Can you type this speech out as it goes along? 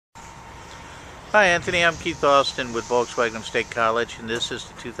Hi Anthony, I'm Keith Austin with Volkswagen State College, and this is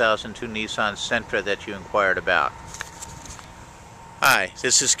the 2002 Nissan Sentra that you inquired about. Hi,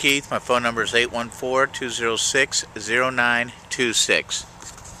 this is Keith. My phone number is 814-206-0926.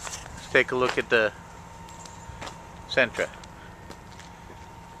 Let's take a look at the Sentra.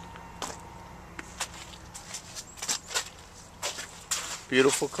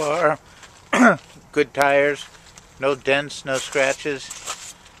 Beautiful car, good tires, no dents, no scratches.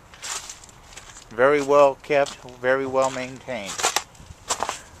 Very well kept, very well maintained.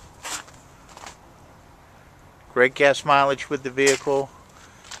 Great gas mileage with the vehicle.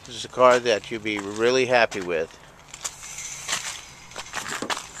 This is a car that you'll be really happy with.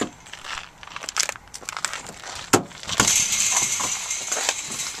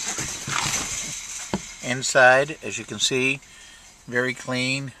 Inside, as you can see, very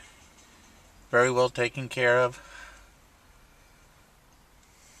clean, very well taken care of.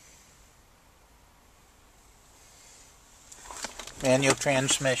 Manual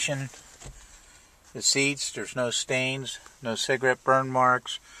transmission. The seats, there's no stains, no cigarette burn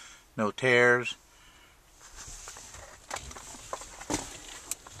marks, no tears.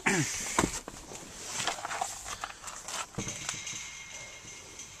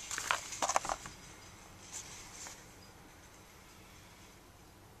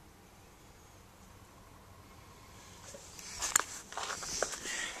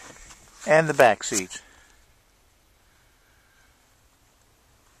 And the back seats.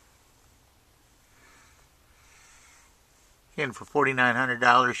 Again, for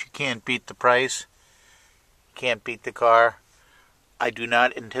 $4,900, you can't beat the price. You can't beat the car. I do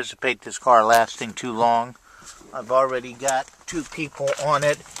not anticipate this car lasting too long. I've already got 2 people on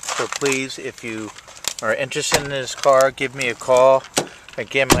it, so please, if you are interested in this car, give me a call.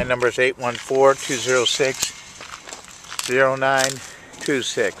 Again, my number is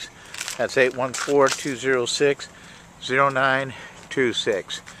 814-206-0926. That's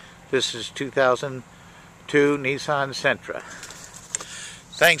 814-206-0926. This is 2002 Nissan Sentra.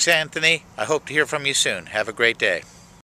 Thanks, Anthony. I hope to hear from you soon. Have a great day.